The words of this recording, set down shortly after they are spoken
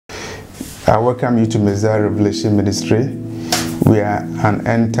I welcome you to Messiah Revelation Ministry. We are an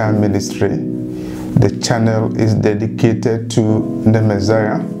end-time ministry. The channel is dedicated to the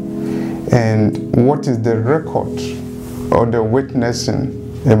Messiah. And what is the record or the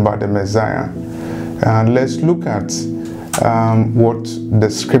witnessing about the Messiah? Let's look at what the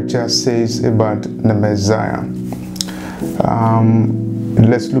scripture says about the Messiah.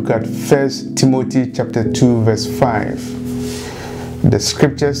 Let's look at 1 Timothy chapter 2 verse 5. The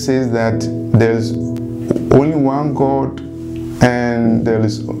scripture says that there's only one God and there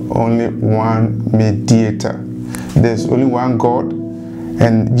is only one mediator. There's only one God,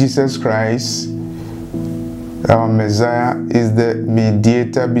 and Jesus Christ, our Messiah, is the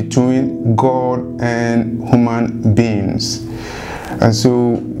mediator between God and human beings. And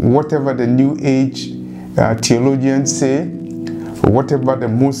so whatever the New Age theologians say, whatever the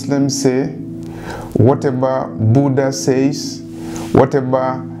Muslims say, whatever Buddha says,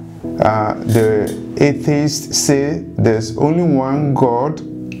 whatever the atheists say, there's only one God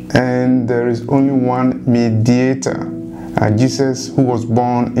and there is only one mediator. Jesus, who was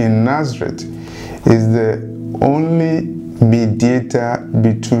born in Nazareth, is the only mediator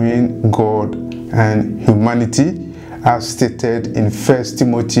between God and humanity, as stated in 1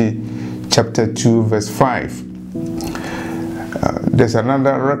 Timothy chapter 2 verse 5. There's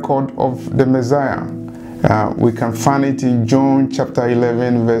another record of the Messiah. We can find it in John chapter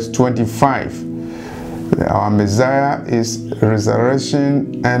 11 verse 25. Our Messiah is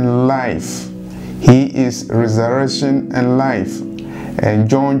resurrection and life. He is resurrection and life. And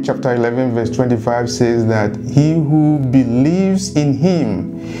John chapter 11 verse 25 says that he who believes in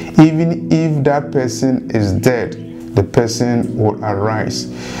him, even if that person is dead, the person will arise.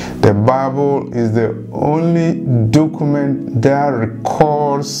 The Bible is the only document that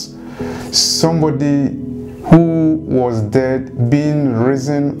records somebody who was dead being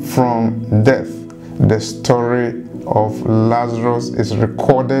risen from death. The story of Lazarus is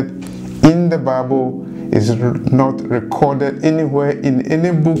recorded in the Bible. Is not recorded anywhere in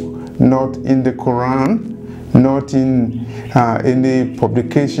any book, not in the Quran, not in any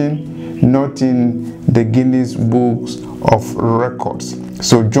publication, not in the Guinness Books of Records.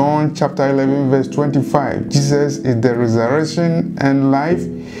 So John chapter 11 verse 25, Jesus is the resurrection and life.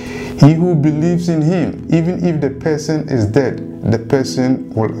 He who believes in him, even if the person is dead, the person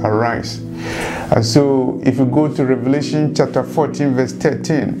will arise. And so if you go to Revelation chapter 14 verse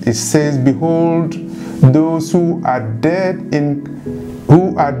 13, it says, behold, those who are dead in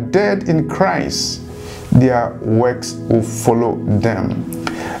Christ, their works will follow them.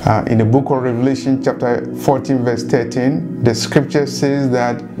 In the book of Revelation chapter 14 verse 13, the scripture says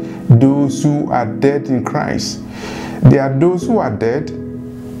that those who are dead in Christ, there are those who are dead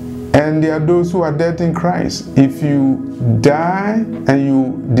and there are those who are dead in Christ. If you die and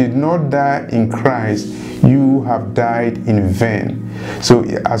you did not die in Christ, you have died in vain. So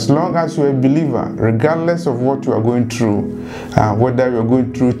as long as you're a believer, regardless of what you are going through, whether you are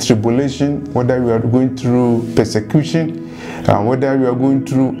going through tribulation, whether you are going through persecution, whether you are going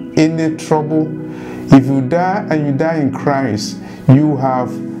through any trouble, if you die and you die in Christ, you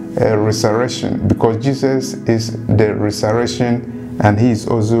have a resurrection, because Jesus is the resurrection and he is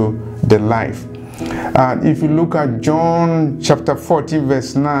also the life. And if you look at John chapter 14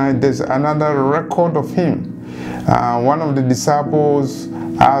 verse 9, there's another record of him. One of the disciples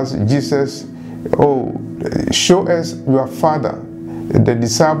asked Jesus, oh, show us your father. The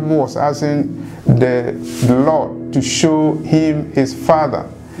disciple was asking the Lord to show him his father.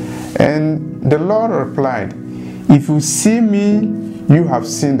 And the Lord replied, if you see me, you have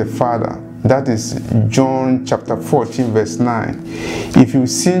seen the Father. That is John chapter 14 verse 9. If you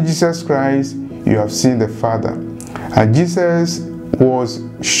see Jesus Christ, you have seen the Father. And Jesus was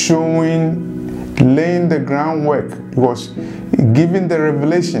laying the groundwork. He was giving the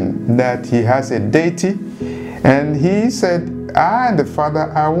revelation that he has a deity. And he said, I and the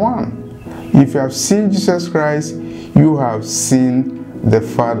Father are one. If you have seen Jesus Christ, you have seen the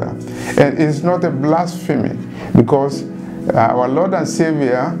Father. And it's not a blasphemy, because our Lord and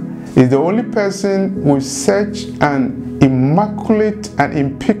Savior is the only person with such an immaculate and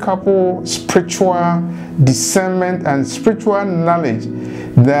impeccable spiritual discernment and spiritual knowledge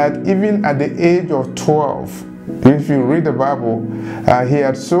that even at the age of 12, if you read the Bible, he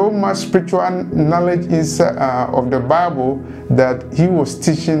had so much spiritual knowledge inside of the Bible that he was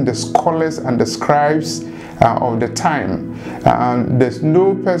teaching the scholars and the scribes of the time. There's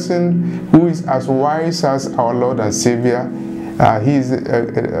no person who is as wise as our Lord and Savior. He's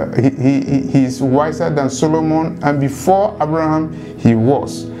wiser than Solomon, and before Abraham he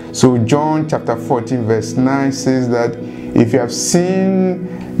was. So John chapter 14 verse 9 says that If you have seen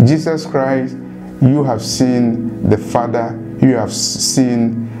Jesus Christ, you have seen the Father, you have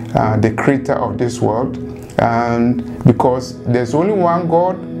seen the creator of this world. And because there's only one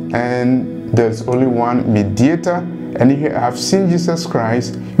God and there's only one mediator, and if you have seen Jesus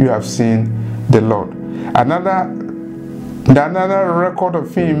Christ, you have seen the Lord. Another record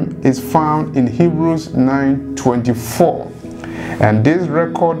of him is found in Hebrews 9:24. And this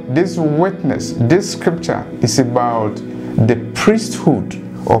record, this witness, this scripture is about the priesthood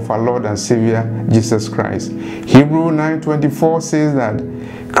of our Lord and Savior Jesus Christ. Hebrews 9:24 says that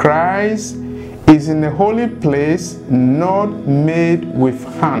Christ is in a holy place not made with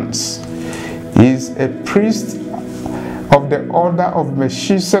hands. He is a priest of the order of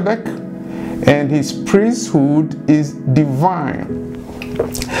Melchizedek, and his priesthood is divine.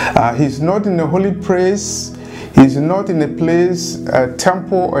 He's not in a holy place. He's not in a place, a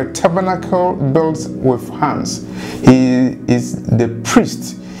temple or a tabernacle built with hands. He is the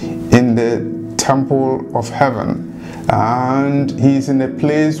priest in the temple of heaven. And he's in a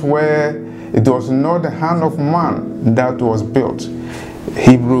place where it was not the hand of man that was built.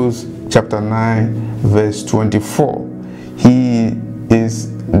 Hebrews chapter 9 verse 24. He is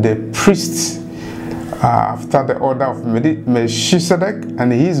the priest after the order of Melchizedek,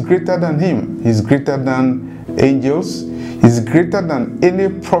 and he is greater than him. He's greater than angels. He's greater than any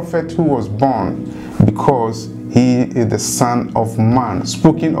prophet who was born, because he is the Son of Man,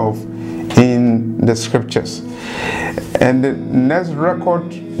 spoken of in the scriptures. And the next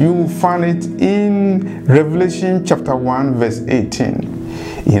record, you will find it in Revelation chapter 1 verse 18.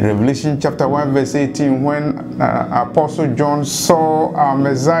 In Revelation chapter 1 verse 18, when Apostle John saw our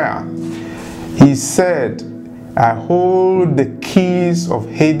Messiah, he said, I hold the keys of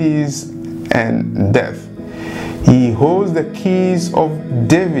Hades and death. He holds the keys of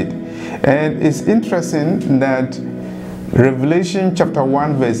David. And it's interesting that Revelation chapter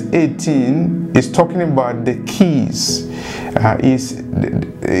 1 verse 18 is talking about the keys.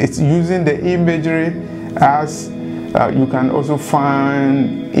 It's using the imagery as you can also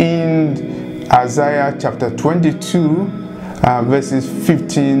find in Isaiah chapter 22 verses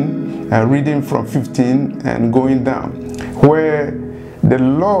 15, reading from 15 and going down, where the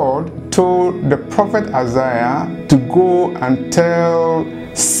Lord told the prophet Isaiah to go and tell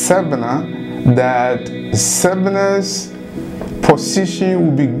Sebna that Sebna's position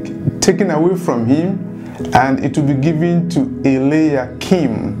will be taken away from him and it will be given to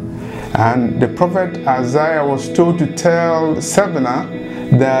Eliakim. And the prophet Isaiah was told to tell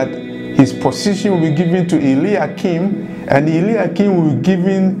Sebna that his position will be given to Eliakim, and Eliakim will be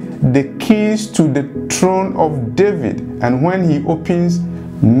given the keys to the throne of David. And when he opens,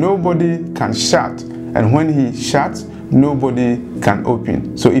 nobody can shut. And when he shuts, nobody can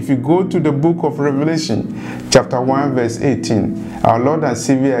open. So if you go to the book of Revelation, chapter 1, verse 18, our Lord and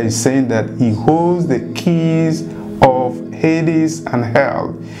Savior is saying that he holds the keys of Hades and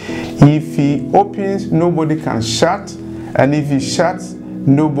hell. If he opens, nobody can shut. And if he shuts,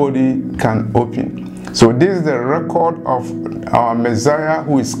 nobody can open. So this is the record of our Messiah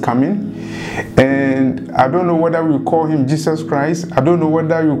who is coming. And I don't know whether we call him Jesus Christ. I don't know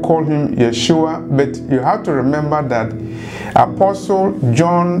whether you call him Yeshua. But you have to remember that Apostle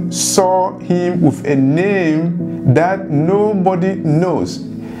John saw him with a name that nobody knows.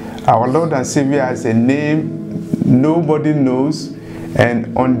 Our Lord and Savior has a name nobody knows.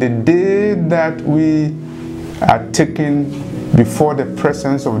 And on the day that we are taken before the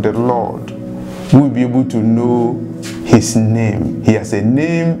presence of the Lord, we'll be able to know his name. He has a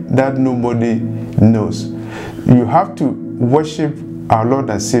name that nobody knows. You have to worship our Lord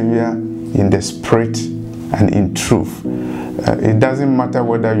and Savior in the spirit and in truth. It doesn't matter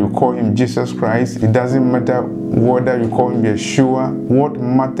whether you call him Jesus Christ. It doesn't matter whether you call him Yeshua. What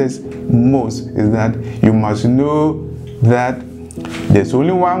matters most is that you must know that there's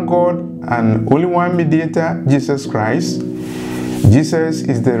only one God and only one mediator, Jesus Christ. Jesus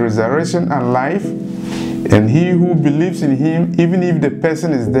is the resurrection and life, and he who believes in him, even if the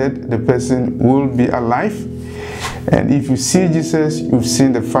person is dead, the person will be alive. And if you see Jesus, you've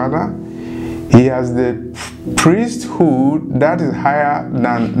seen the Father. He has the priesthood that is higher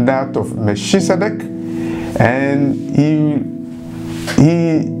than that of Melchizedek, and he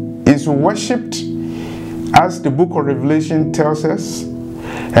is worshipped as the book of Revelation tells us,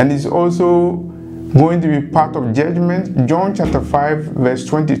 and is also going to be part of judgment. John chapter 5 verse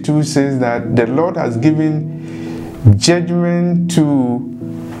 22 says that the Lord has given judgment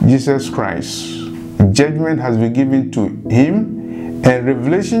to Jesus Christ. Judgment has been given to him. And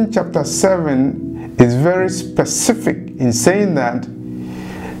Revelation chapter 7 is very specific in saying that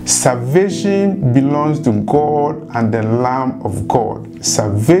Salvation belongs to God and the Lamb of God.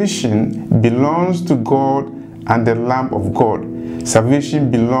 Salvation belongs to God and the Lamb of God.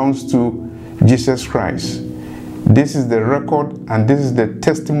 Salvation belongs to Jesus Christ. This is the record, and this is the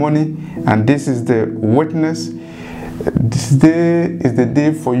testimony, and this is the witness. This day is the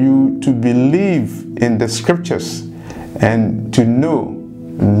day for you to believe in the scriptures and to know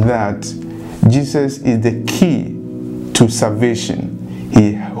that Jesus is the key to salvation.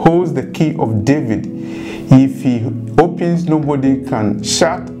 He holds the key of David. If he opens, nobody can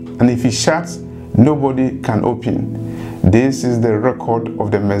shut, and if he shuts, nobody can open. This is the record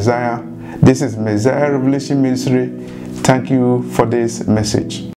of the Messiah. This is Messiah Revelation Ministry. Thank you for this message.